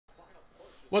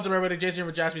What's up, everybody? Jason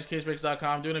here for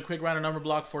JaspysCaseBreaks.com. Doing a quick random number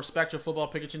block for Spectra Football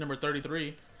Pikachu number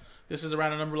 33. This is a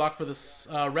random number block for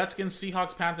the Redskins,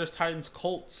 Seahawks, Panthers, Titans,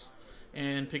 Colts,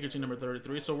 and Pikachu number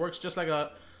 33. So it works just like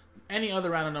any other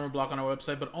random number block on our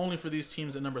website, but only for these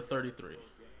teams at number 33.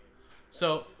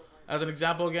 So, as an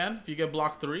example again, if you get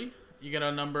block 3, you get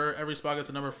a number, every spot gets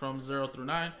a number from 0 through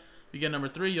 9. If you get number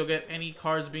 3, you'll get any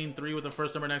cards being 3 with the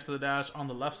first number next to the dash on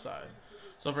the left side.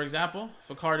 So, for example, if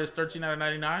a card is 13 out of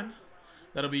 99,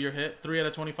 that'll be your hit. 3 out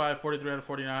of 25, 43 out of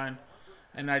 49,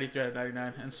 and 93 out of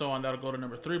 99, and so on. That'll go to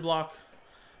number 3 block.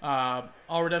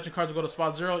 All redemption cards will go to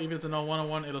spot 0. Even if it's a no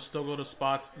 1-on-1, it'll still go to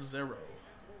spot 0.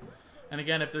 And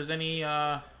again, if there's any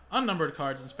unnumbered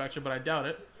cards in Spectra, but I doubt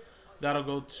it, that'll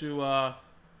go to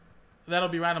that'll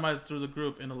be randomized through the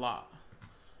group in a lot,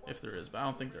 if there is. But I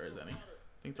don't think there is any.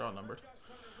 I think they're all numbered.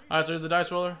 All right, so here's the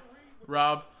dice roller.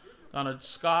 Rob down to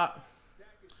Scott.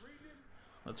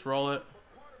 Let's roll it.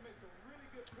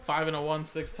 5 and a 1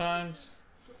 6 times.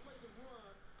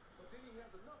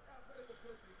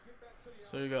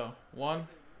 So you go 1,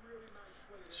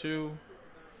 2,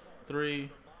 3,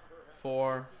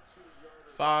 4,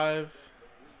 5,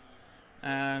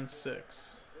 and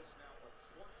 6.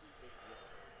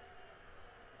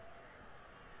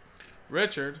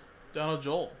 Richard down to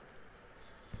Joel.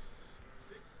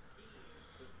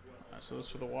 Right, so this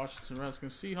is for the Washington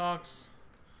Redskins Seahawks.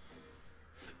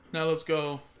 Now let's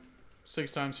go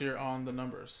 6 times here on the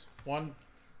numbers. 1,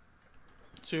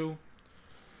 2,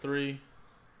 3,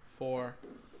 4,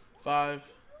 5,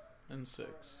 and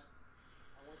 6.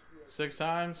 6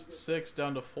 times, 6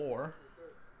 down to 4.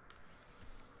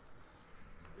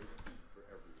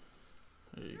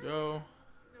 There you go.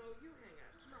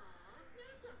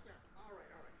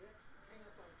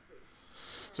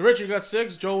 So Richard got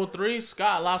 6, Joel with 3,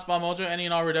 Scott last spot mojo, any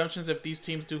and all redemptions if these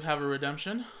teams do have a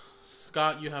redemption.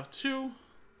 Scott, you have 2.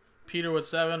 Peter with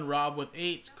 7, Rob with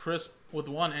 8, Chris with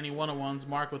 1, any 1-on-1s,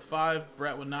 Mark with 5,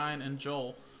 Brett with 9, and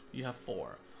Joel, you have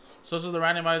 4. So this is the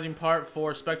randomizing part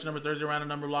for Spectra number 30, random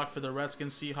number block for the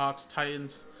Redskins, Seahawks,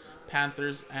 Titans,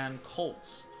 Panthers, and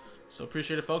Colts. So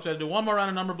appreciate it, folks. I have to do one more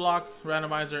random number block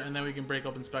randomizer, and then we can break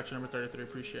open Spectra number 33.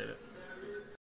 Appreciate it.